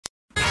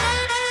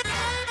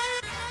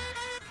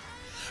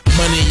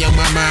Money on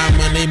my mind,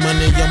 money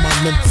on my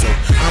mental.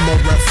 I'm a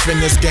ref in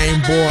this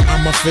game, boy,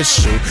 I'm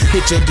official.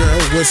 Hit your girl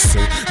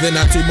whistle, then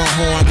I toot my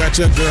horn. Got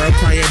your girl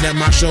crying at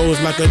my shows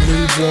like a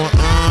newborn.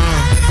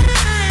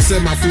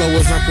 Said my flow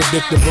is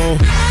unpredictable.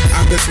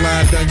 I can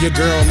slide down your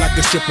girl like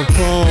a stripper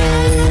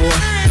pole.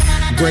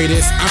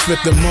 Greatest, I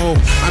fit the mold.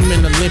 I'm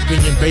an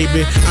Olympian,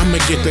 baby, I'ma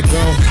get the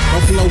goal.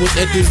 My flow is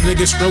at these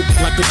niggas stroke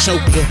like a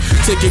choker.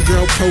 Take your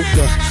girl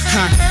poker,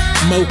 hot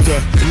mocha.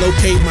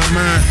 Locate my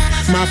mind,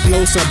 my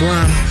flow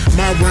sublime.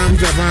 My rhymes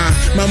divine,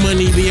 my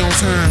money be on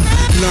time.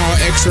 Nah,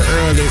 extra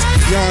early.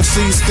 Y'all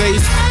see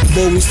states,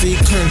 boy, we see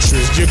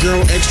countries. Your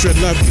girl extra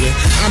lovely.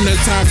 I'm the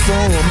top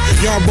forum,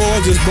 y'all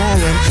boys is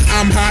boring.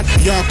 I'm hot,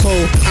 y'all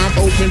cold.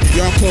 I'm open,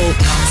 y'all cold.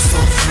 I'm so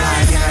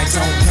fly and I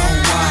don't know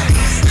why.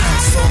 I'm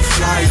so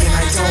fly and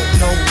I don't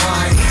know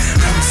why.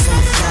 I'm so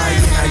fly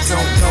and I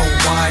don't know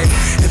why.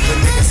 If a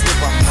nigga slip,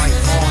 I might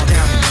fall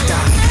down and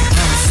die.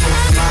 I'm so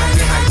fly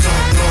and I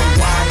don't know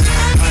why.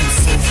 I'm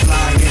so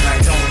fly and I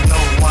don't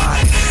know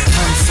why.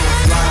 I'm so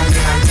fly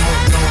and I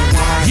don't know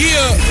why.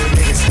 Yeah. If a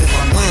nigga slip,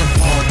 I might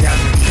fall down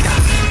and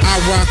die. I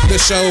rock the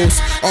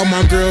shows, all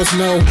my girls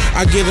know.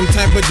 I get them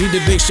type of D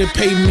that they should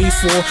pay me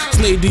for.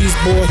 Slay these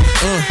boys,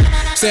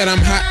 said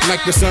I'm hot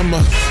like the summer,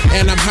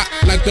 and I'm hot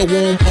like the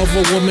womb of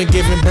a woman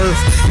giving birth.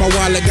 My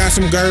wallet got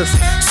some girth,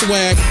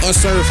 swag or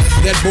surf.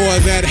 That boy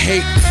that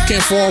hate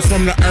can fall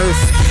from the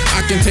earth.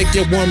 I can take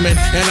your woman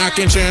and I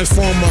can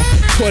transform her,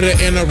 put her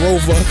in a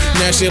Rover,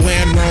 now she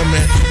land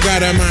roaming.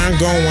 Got her mind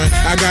going,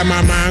 I got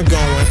my mind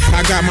going.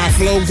 I got my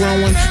flow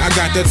growing, I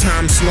got the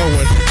time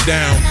slowing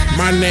down.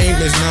 My name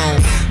is known,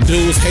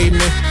 dudes hate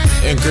me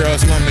and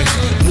girls love me.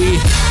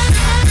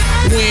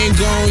 We ain't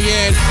gone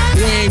yet,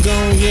 we ain't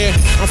gone yet.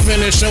 I'm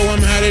finna show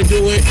them how to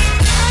do it.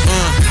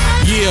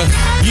 Yeah.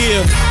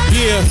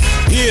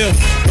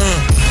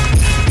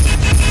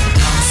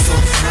 I'm so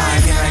fly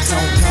and I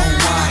don't know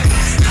why.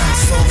 I'm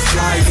so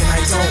fly and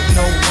I don't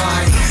know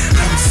why.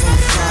 I'm so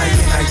fly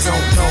and I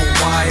don't know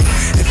why.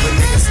 If a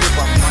nigga slip,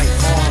 I might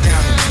fall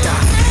down and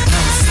die.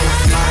 I'm so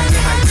fly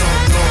and I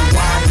don't know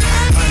why.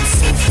 I'm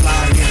so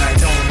fly and I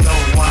don't know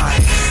why.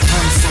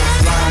 I'm so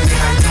fly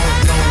and I don't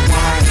know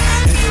why.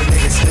 If a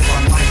nigga slip, I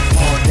might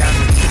fall down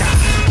and die.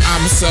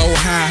 I'm so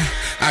high,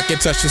 I can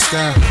touch the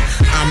sky.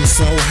 I'm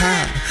so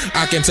high,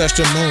 I can touch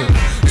the moon.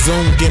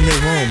 Zoom, give me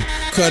room.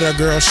 Cut a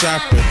girl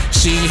shopping.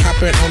 She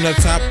hopping on the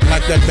top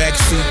like the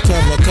backseat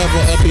cover.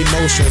 Cover up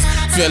emotions,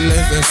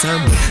 feelings, and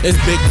sermon. It's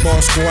Big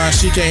Boss Squad,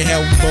 she can't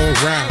help but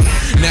ride.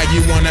 Now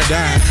you wanna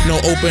die, no,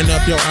 open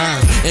up your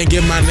eyes and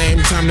give my name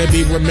time to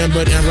be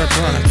remembered and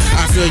reprised.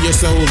 I feel your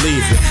soul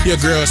leaving, your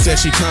girl said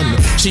she coming.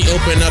 She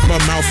open up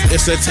her mouth,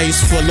 it's a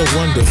taste full of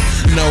wonder.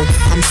 No,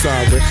 I'm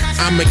sorry,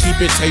 I'ma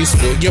keep it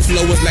tasteful. Your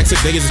flow is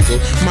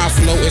lackadaisical, my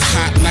flow is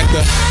hot like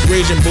the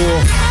raging bull.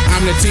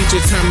 I'm the teacher,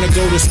 time to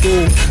go to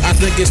school. I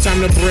think it's time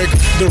to break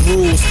the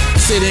rules.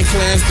 Sit in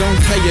class, don't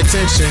pay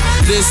attention.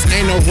 This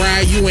ain't no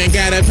ride, you ain't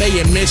gotta pay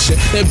admission.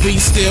 The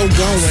beat's still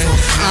going,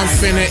 I'm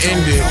finna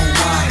end it.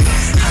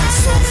 I'm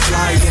so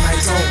fly and I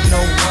don't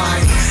know why.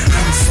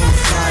 I'm so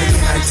fly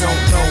and I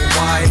don't know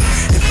why.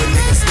 If a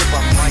nigga slip,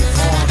 I might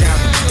fall down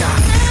and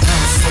die.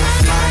 I'm so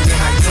fly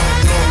and I don't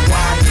know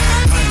why.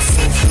 I'm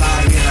so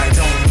fly and I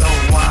don't know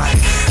why.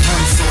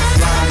 I'm so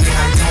fly and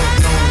I don't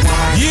know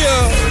why.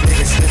 Yeah. If a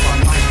nigga slip, I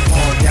might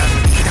fall down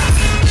and die.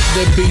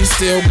 The beat's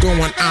still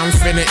going, I'm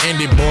finna end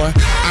it, boy.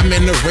 I'm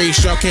in the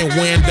race, y'all can't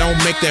win, don't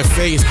make that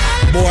face.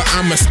 Boy,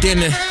 I'm a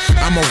skinner,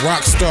 I'm a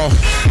rock star,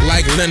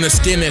 like Leonard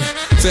Skinner.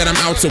 Said I'm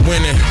out to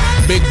win it.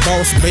 Big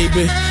boss,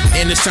 baby,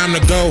 and it's time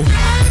to go.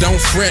 Don't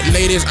fret,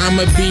 ladies,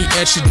 I'ma be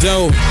at your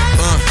door.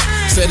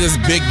 Said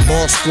it's Big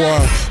Boss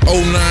Squad,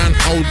 09,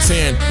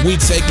 010, we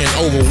taking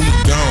over, we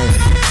gone.